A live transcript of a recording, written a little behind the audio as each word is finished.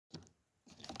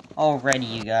Alrighty,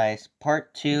 you guys,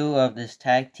 part 2 of this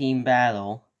tag team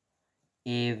battle.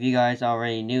 If you guys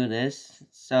already knew this,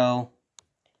 so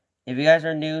if you guys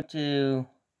are new to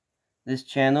this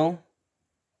channel,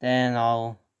 then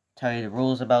I'll tell you the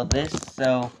rules about this.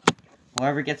 So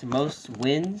whoever gets the most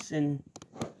wins, and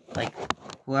like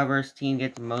whoever's team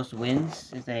gets the most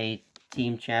wins is a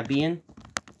team champion.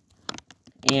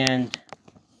 And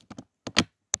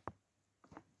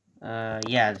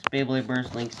yeah, this Beyblade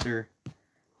vs. Linkster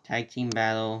tag team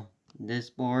battle, this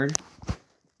board.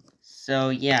 So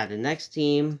yeah, the next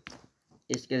team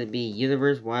is going to be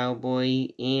Universe Wild Boy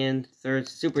and Third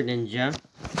Super Ninja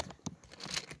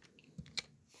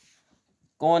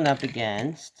going up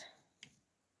against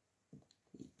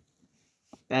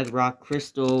Bedrock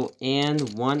Crystal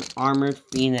and One Armored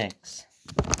Phoenix.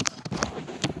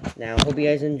 Now, hope you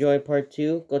guys enjoyed part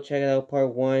 2. Go check out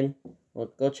part 1.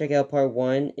 Well, go check out part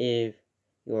 1 if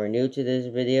you are new to this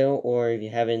video or if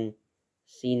you haven't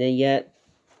seen it yet.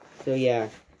 So yeah,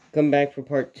 come back for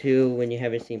part 2 when you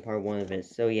haven't seen part 1 of it.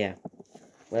 So yeah,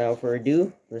 without further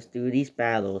ado, let's do these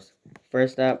battles.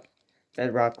 First up,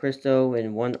 Bedrock Crystal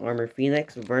and One Armored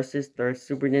Phoenix versus Third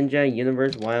Super Ninja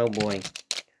Universe Wild Boy.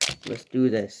 Let's do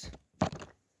this.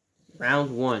 Round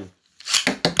 1.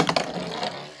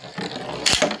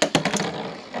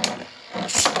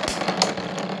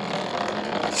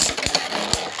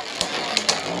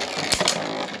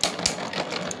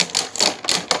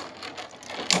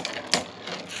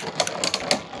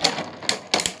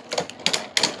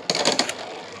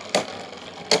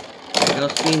 There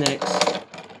goes Phoenix.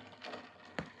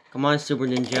 Come on, Super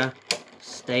Ninja.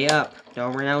 Stay up.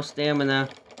 Don't run out of stamina.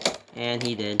 And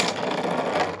he did.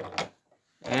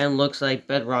 And looks like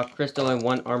Bedrock Crystal and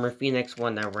One Armored Phoenix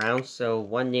won that round, so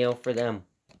 1-0 for them.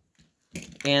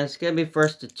 And it's gonna be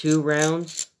first to 2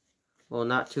 rounds. Well,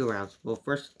 not 2 rounds. Well,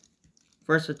 first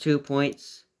to 2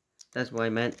 points. That's what I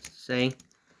meant to say.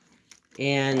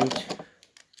 And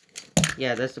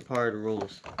yeah, that's the part of the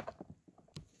rules.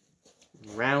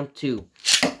 Round 2.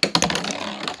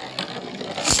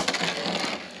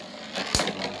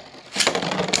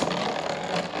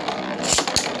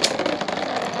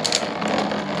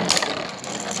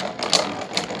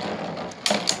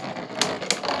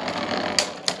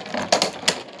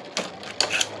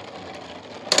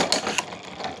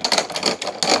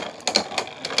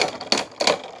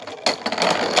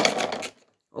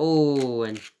 Oh,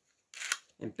 and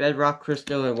Bedrock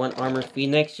Crystal and One Armored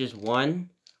Phoenix just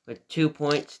won with 2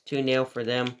 points, 2-0 for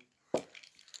them.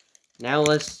 Now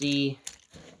let's see.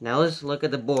 Now let's look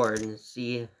at the board and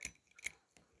see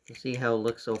how it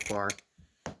looks so far.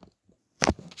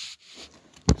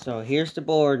 So here's the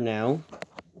board now,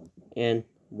 and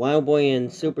Wild Boy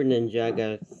and Super Ninja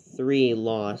got 3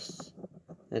 loss.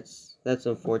 That's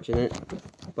unfortunate.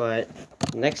 But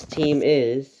next team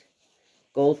is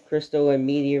Gold Crystal and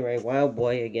Meteorite Wild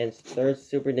Boy against Third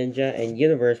Super Ninja and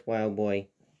Universe Wild Boy.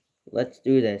 Let's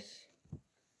do this.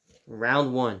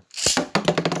 Round 1.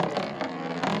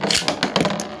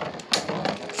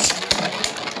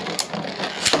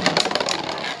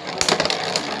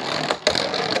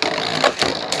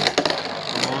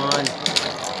 Come on.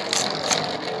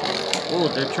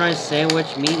 Oh, they're trying to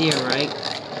sandwich Meteorite.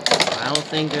 I don't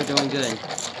think they're doing good.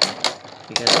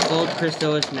 Because Gold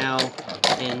Crystal is now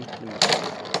in.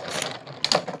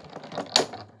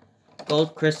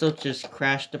 Gold Crystal just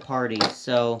crashed the party,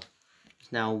 so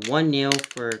it's now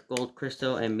 1-0 for Gold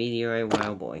Crystal and Meteorite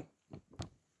Wild Boy.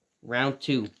 Round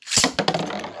 2.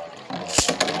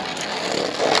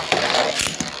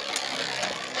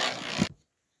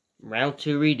 Round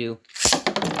 2 redo.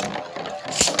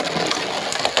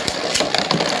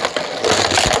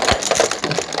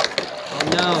 Oh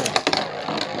no!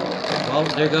 Well,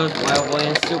 there goes Wild Boy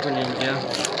and Super Ninja.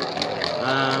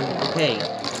 Okay.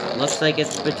 Looks like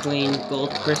it's between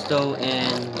Gold Crystal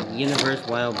and Universe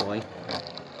Wild Boy.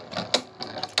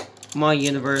 Come on,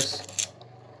 Universe.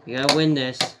 You gotta win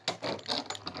this.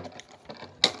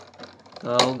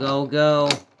 Go, go, go.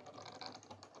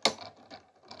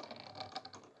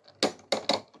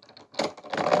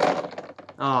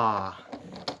 Ah.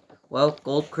 Well,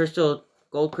 Gold Crystal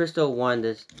won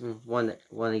this won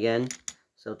again.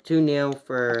 So 2-0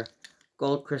 for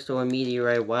Gold Crystal and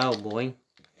Meteorite Wild Boy.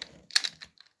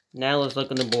 Now let's look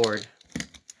on the board.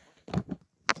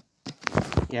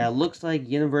 Yeah, it looks like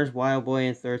Universe Wild Boy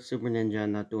and Third Super Ninja are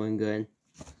not doing good.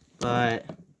 But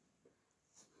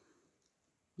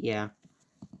yeah.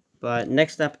 But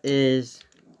next up is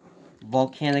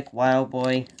Volcanic Wild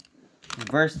Boy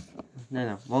versus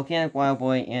Volcanic Wild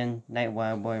Boy and Night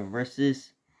Wild Boy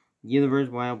versus Universe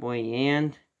Wild Boy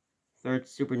and Third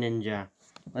Super Ninja.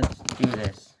 Let's do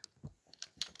this.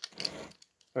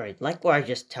 Alright, like what I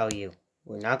just tell you,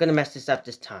 we're not gonna mess this up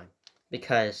this time.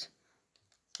 Because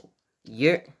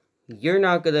you're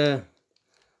not gonna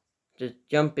just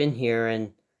jump in here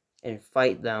and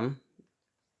fight them.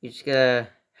 You're just gonna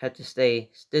have to stay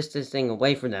distancing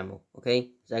away from them,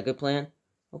 okay? Is that a good plan?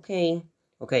 Okay.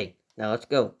 Okay, now let's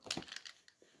go.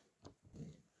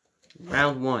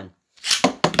 Round 1.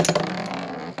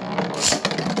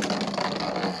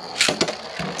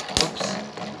 Oops.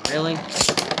 Really?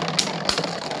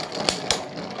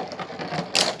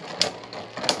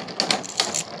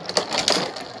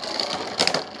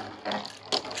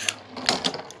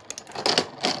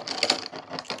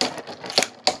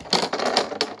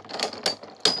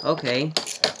 Okay.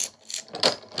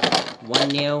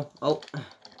 1-0. Oh.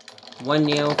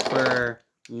 1-0 for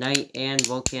Knight and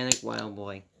Volcanic Wild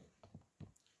Boy.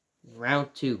 Round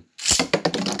 2.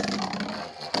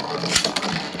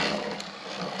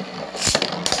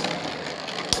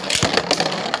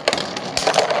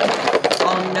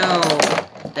 Oh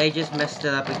no! They just messed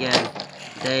it up again.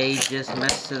 They just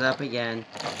messed it up again.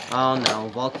 Oh no,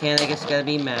 Volcanic is gonna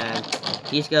be mad.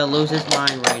 He's gonna lose his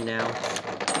mind right now.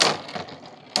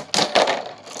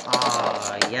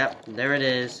 Ah, yep, there it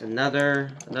is.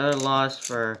 Another loss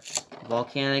for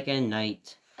Volcanic and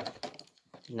Knight.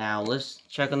 Now let's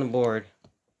check on the board.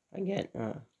 Again,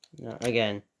 no,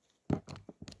 again.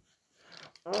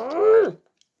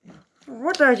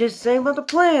 What did I just say about the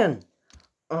plan?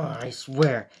 Oh, I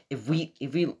swear, if we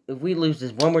lose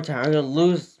this one more time, I'm gonna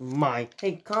lose my.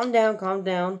 Hey, calm down, calm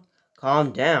down,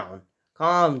 calm down,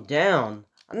 calm down.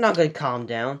 I'm not gonna calm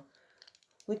down.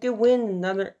 We could win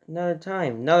another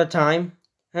time,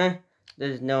 huh?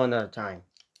 There's no another time.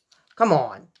 Come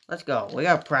on, let's go. We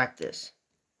gotta practice.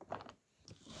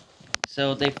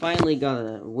 So they finally got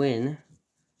a win.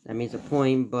 That means a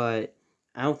point, but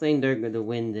I don't think they're gonna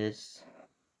win this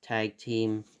tag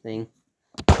team thing.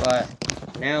 But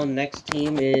now next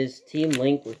team is Team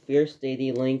Link with Fierce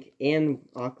Deity Link and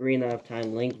Ocarina of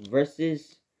Time Link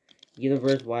versus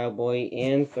Universe Wild Boy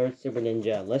and Third Super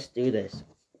Ninja. Let's do this.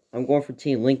 I'm going for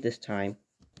Team Link this time.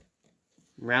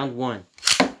 Round 1.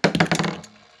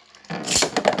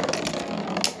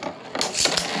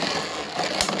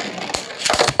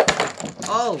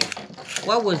 Oh,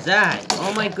 what was that?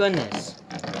 Oh my goodness.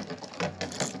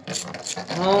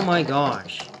 Oh my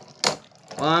gosh.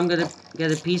 Well, I'm gonna get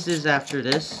the pieces after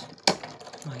this. Oh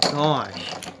my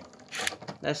gosh.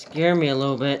 That scared me a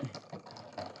little bit.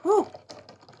 Whew.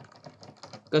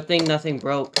 Good thing nothing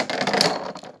broke.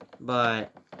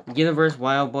 But Universe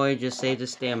Wild Boy just saved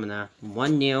his stamina.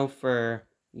 1-0 for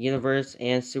Universe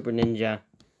and Super Ninja.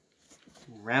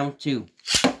 Round 2.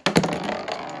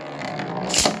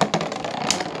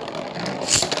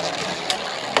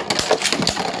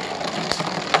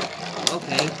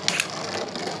 Okay.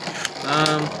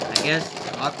 I guess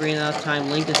Ocarina of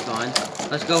Time Link is gone.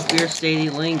 Let's go Fierce Deity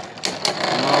Link.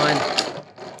 Come on.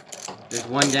 There's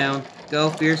one down. Go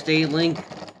Fierce Deity Link.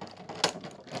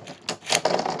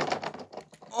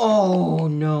 Oh,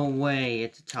 no way.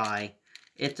 It's a tie.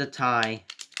 It's a tie.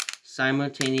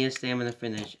 Simultaneous stamina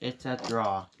finish. It's a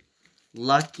draw.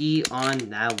 Lucky on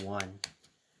that one.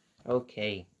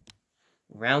 Okay.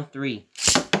 Round 3.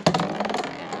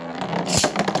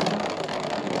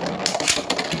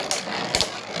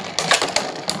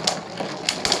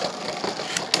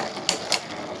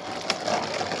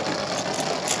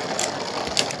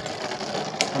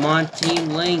 Come on, Team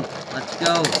Link. Let's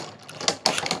go.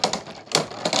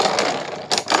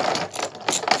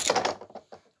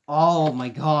 Oh my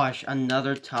gosh,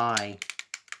 another tie.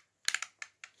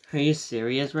 Are you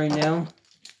serious right now?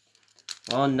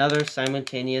 Well, another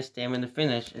simultaneous stamina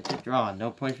finish. It's a draw.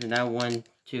 No points for that one,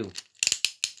 too.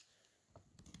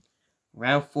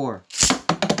 Round 4.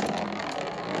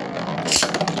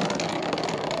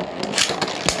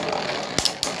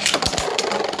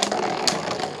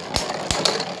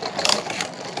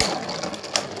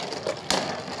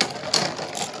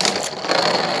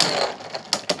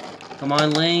 Come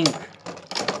on, Link.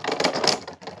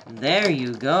 There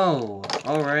you go.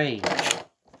 Alright.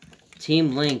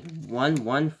 Team Link.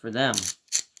 1-1 for them.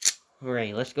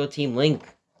 Alright, let's go Team Link.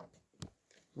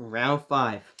 Round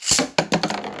 5.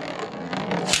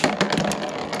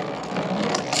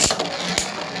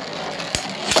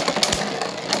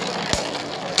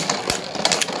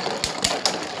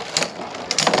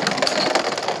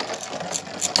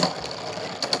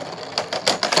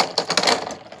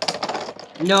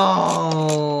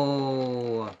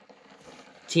 No!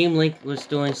 Team Link was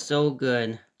doing so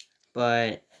good,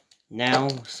 but now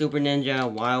Super Ninja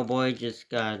Wild Boy just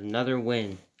got another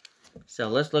win. So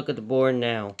let's look at the board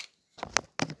now.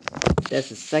 that's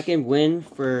the second win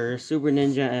for Super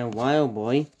Ninja and Wild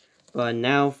Boy. But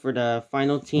now for the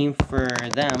final team for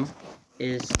them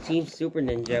is Team Super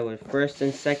Ninja with first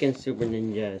and second Super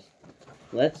Ninjas.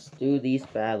 Let's do these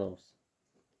battles.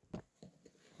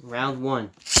 Round 1.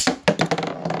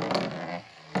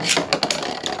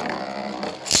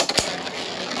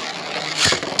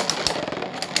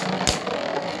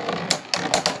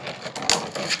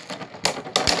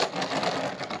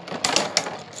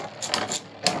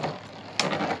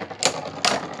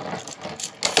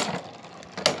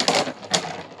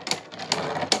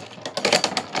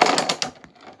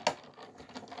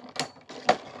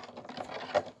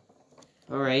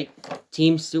 Alright,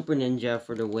 Team Super Ninja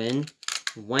for the win.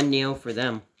 1-0 for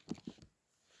them.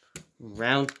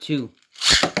 Round 2.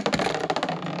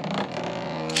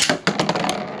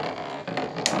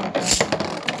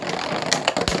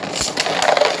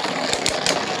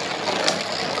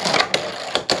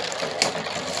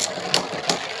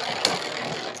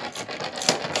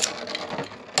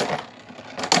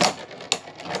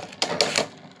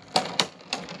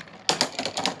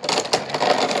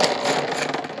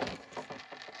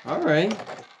 Alright.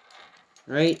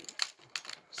 Right.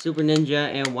 Super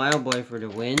Ninja and Wild Boy for the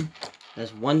win.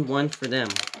 That's 1-1 for them.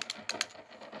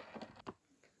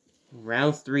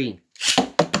 Round 3.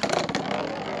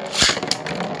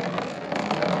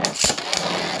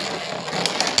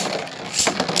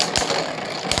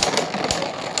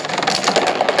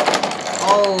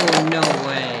 Oh, no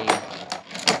way.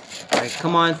 Alright,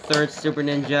 come on, third Super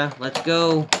Ninja. Let's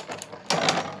go.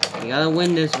 You gotta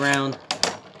win this round.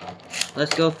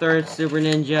 Let's go, third Super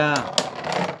Ninja.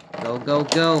 Go, go,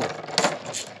 go.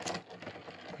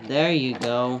 There you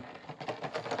go.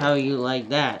 How you like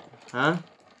that, huh?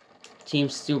 Team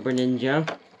Super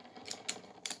Ninja.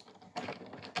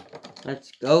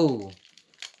 Let's go.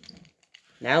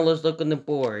 Now let's look on the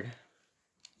board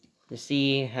to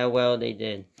see how well they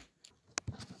did.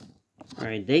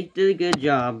 Alright, they did a good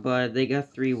job, but they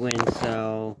got 3 wins,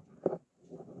 so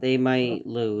they might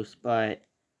lose, but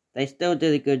they still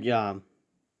did a good job.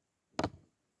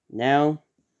 Now,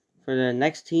 for the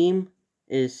next team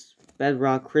is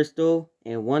Bedrock Crystal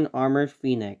and 1 Armored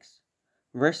Phoenix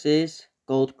versus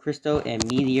Gold Crystal and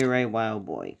Meteorite Wild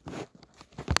Boy.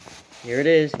 Here it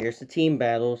is. Here's the team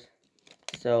battles.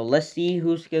 So let's see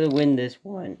who's gonna win this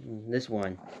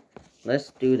one.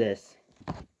 Let's do this.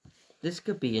 This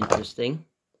could be interesting,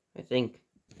 I think.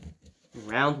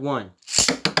 Round 1.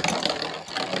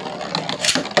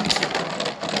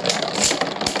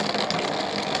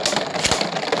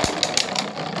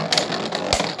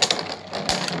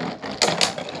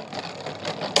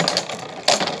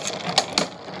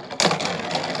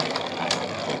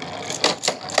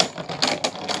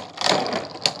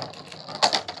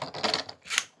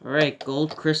 Alright,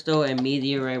 Gold Crystal and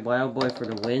Meteorite Wild Boy for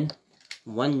the win.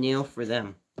 1-0 for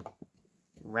them.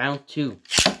 Round 2.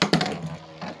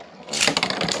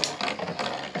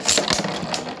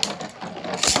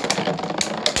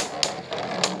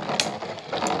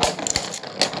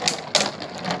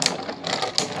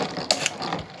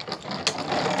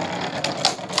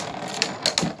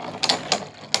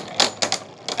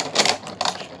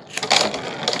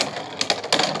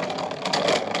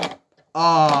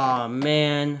 Aw,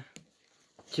 man.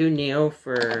 2-0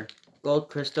 for Gold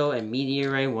Crystal and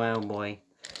Meteorite Wild Boy.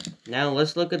 Now,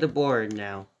 let's look at the board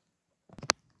now.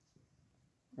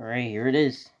 Alright, here it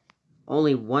is.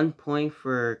 Only 1 point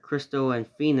for Crystal and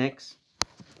Phoenix.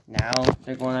 Now,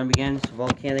 they're going up against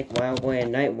Volcanic Wild Boy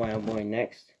and Night Wild Boy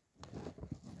next.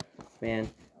 Man,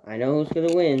 I know who's going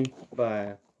to win,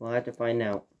 but we'll have to find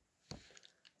out.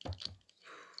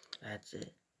 That's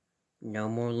it. No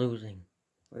more losing.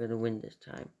 We're going to win this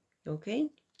time. Okay?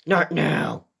 Not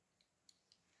now!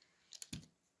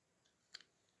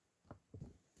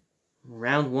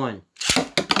 Round 1.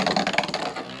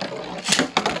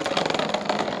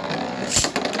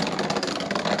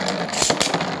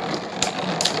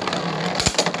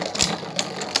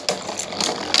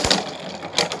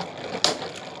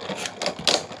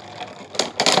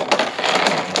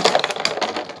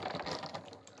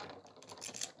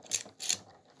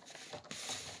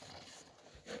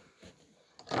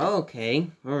 Okay,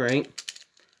 alright.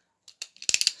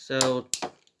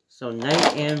 So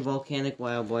Night and Volcanic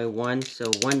Wild Boy won, so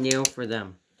 1-0 for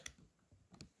them.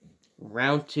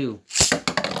 Round 2.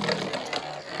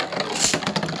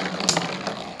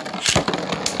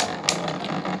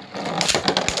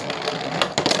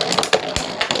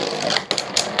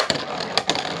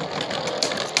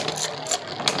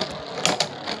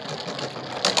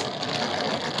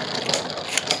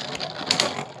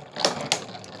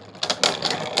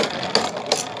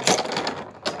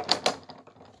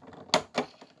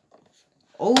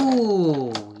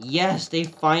 yes, they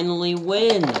finally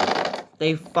win.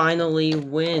 They finally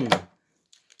win.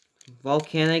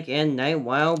 Volcanic and Night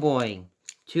Wild Boy.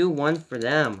 2-1 for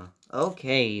them.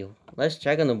 Okay, let's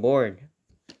check on the board.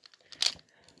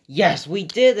 Yes, we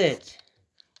did it!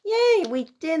 Yay, we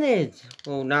did it!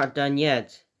 Well, not done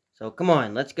yet. So, come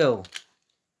on, let's go.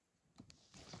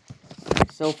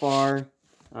 So far,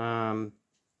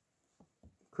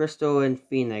 Crystal and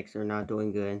Phoenix are not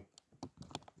doing good.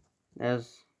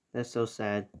 That's so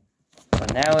sad.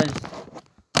 But now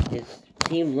it's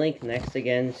Team Link next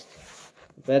against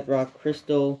Bedrock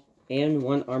Crystal and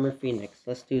 1 Armor Phoenix.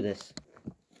 Let's do this.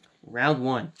 Round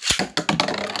 1.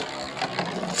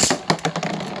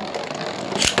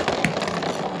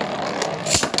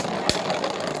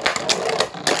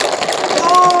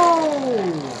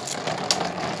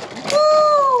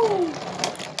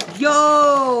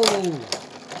 Yo!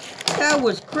 That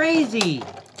was crazy!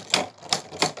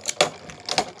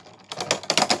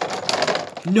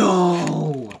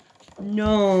 No!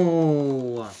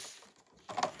 No!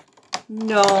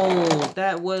 No!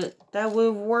 That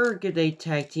would work if they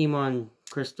tag team on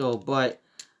Crystal, but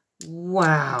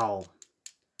wow!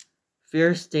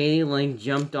 Fierce Stady Link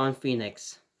jumped on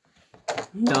Phoenix.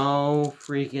 No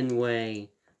freaking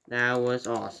way. That was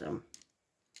awesome.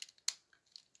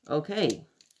 Okay.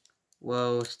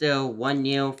 Well, still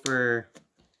 1-0 for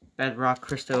Bedrock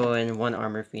Crystal and 1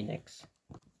 Armor Phoenix.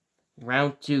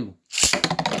 Round 2.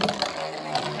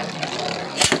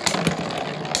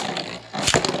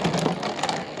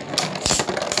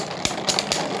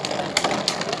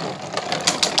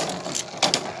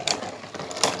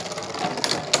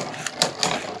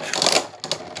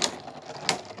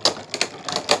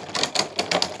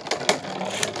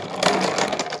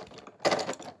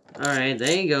 Alright,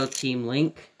 there you go, Team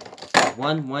Link.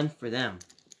 1-1 for them.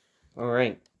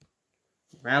 Alright.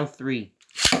 Round 3.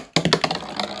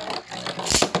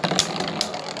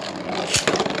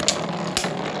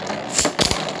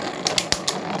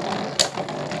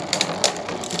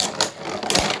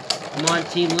 Come on,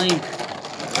 Team Link.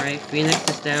 Alright, Phoenix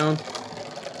is down.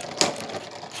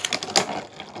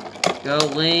 Go,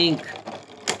 Link.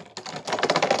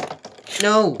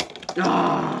 No!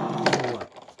 Oh!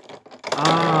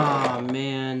 Ah,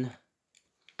 man.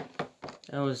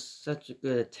 That was such a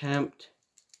good attempt.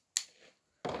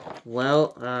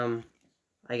 Well,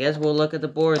 I guess we'll look at the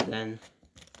board then.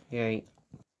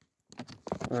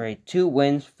 Alright, 2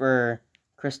 wins for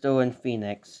Crystal and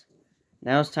Phoenix.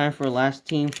 Now it's time for the last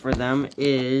team for them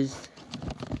is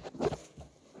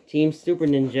Team Super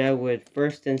Ninja with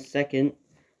 1st and 2nd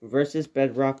versus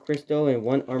Bedrock Crystal and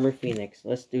 1 Armor Phoenix.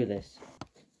 Let's do this.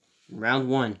 Round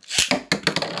 1.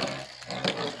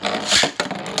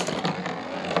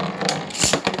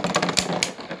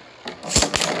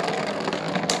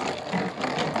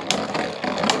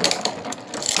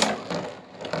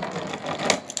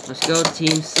 Let's go,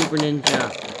 Team Super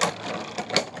Ninja.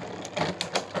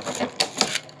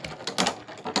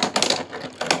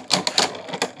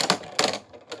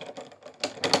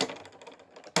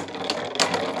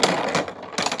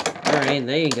 Alright,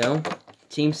 there you go.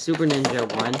 Team Super Ninja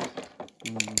won.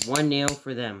 1-0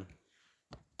 for them.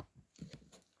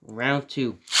 Round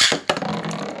 2.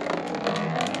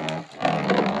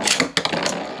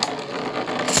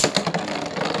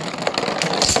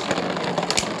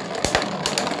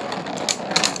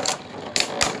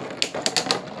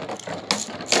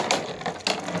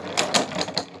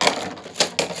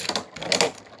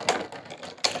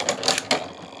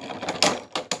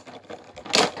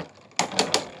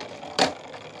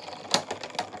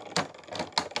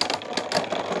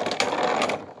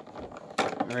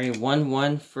 Alright,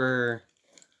 1-1 for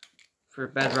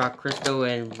Bedrock Crystal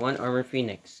and 1 Armor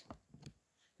Phoenix.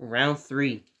 Round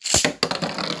 3.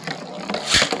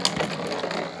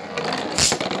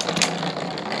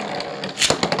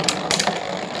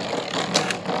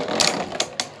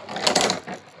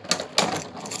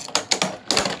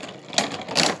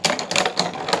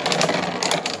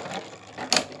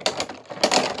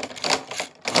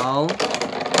 Oh.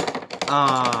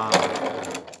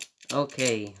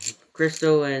 Okay.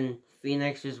 Crystal and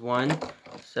Phoenix is won.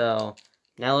 So,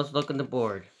 now let's look on the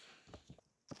board.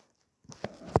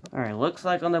 Alright, looks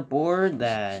like on the board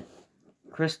that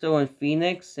Crystal and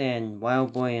Phoenix and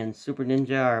Wild Boy and Super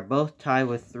Ninja are both tied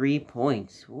with 3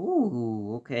 points.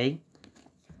 Ooh, okay.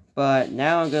 But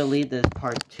now I'm going to lead this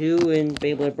part 2 in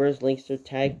Beyblade Burst Linkster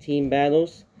Tag Team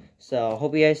Battles. So,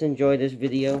 hope you guys enjoyed this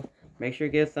video. Make sure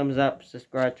to give a thumbs up,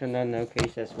 subscribe, turn on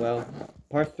notifications as well.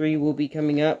 Part 3 will be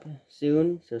coming up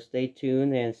soon, so stay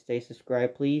tuned and stay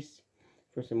subscribed, please,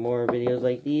 for some more videos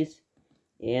like these.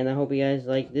 And I hope you guys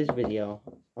like this video.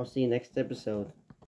 I'll see you next episode.